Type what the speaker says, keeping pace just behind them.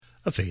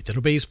A Faith That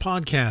Obeys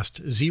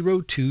Podcast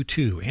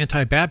 022,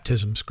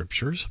 Anti-Baptism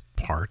Scriptures,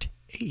 Part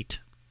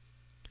 8.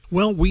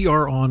 Well, we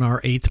are on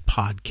our 8th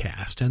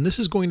podcast, and this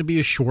is going to be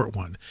a short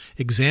one,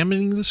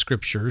 examining the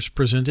scriptures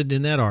presented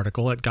in that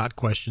article at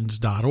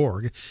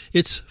gotquestions.org.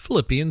 It's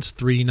Philippians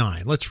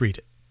 3:9. Let's read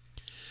it.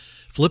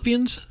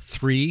 Philippians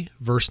 3,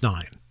 verse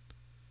 9.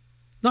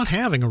 Not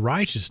having a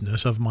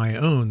righteousness of my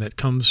own that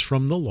comes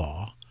from the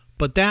law,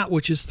 but that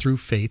which is through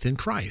faith in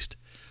Christ,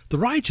 the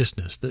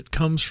righteousness that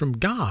comes from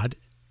God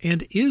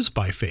and is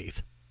by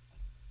faith.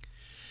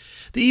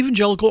 The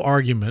evangelical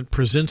argument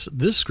presents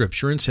this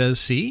scripture and says,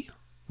 see,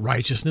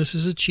 righteousness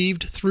is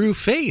achieved through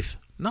faith,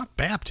 not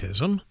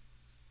baptism.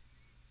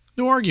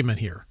 No argument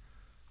here.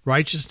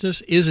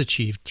 Righteousness is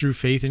achieved through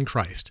faith in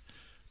Christ.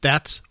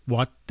 That's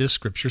what this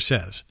scripture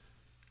says.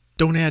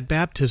 Don't add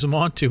baptism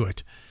onto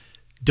it.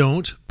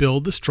 Don't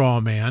build the straw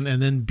man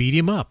and then beat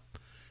him up.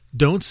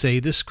 Don't say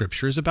this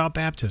scripture is about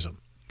baptism.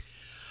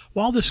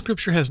 While this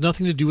scripture has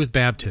nothing to do with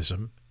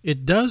baptism,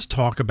 it does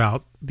talk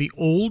about the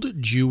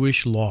old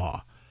Jewish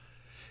law.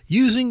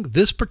 Using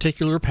this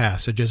particular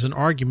passage as an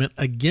argument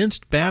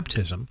against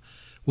baptism,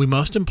 we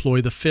must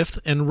employ the fifth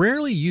and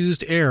rarely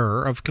used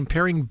error of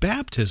comparing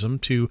baptism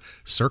to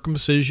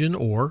circumcision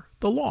or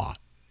the law.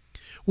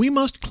 We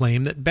must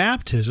claim that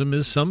baptism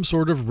is some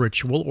sort of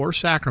ritual or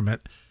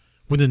sacrament,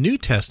 when the New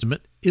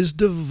Testament is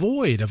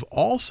devoid of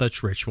all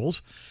such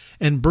rituals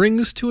and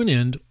brings to an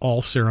end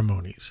all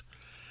ceremonies.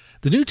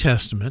 The New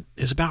Testament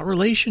is about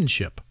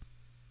relationship.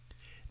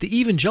 The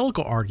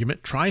evangelical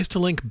argument tries to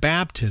link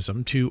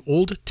baptism to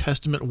Old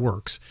Testament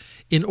works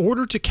in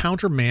order to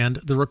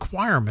countermand the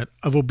requirement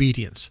of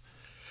obedience.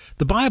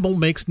 The Bible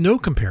makes no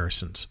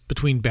comparisons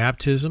between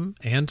baptism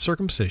and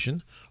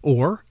circumcision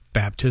or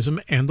baptism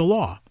and the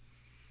law.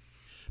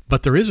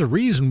 But there is a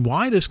reason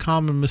why this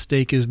common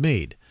mistake is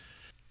made.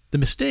 The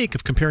mistake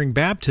of comparing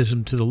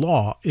baptism to the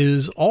law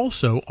is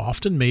also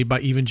often made by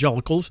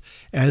evangelicals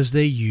as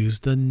they use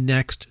the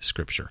next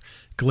scripture,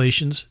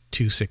 Galatians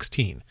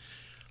 2:16.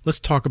 Let's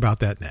talk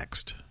about that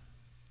next.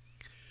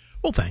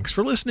 Well, thanks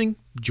for listening.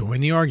 Join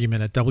the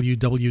argument at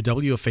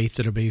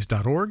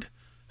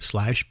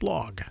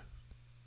www.faiththatObeys.org/blog.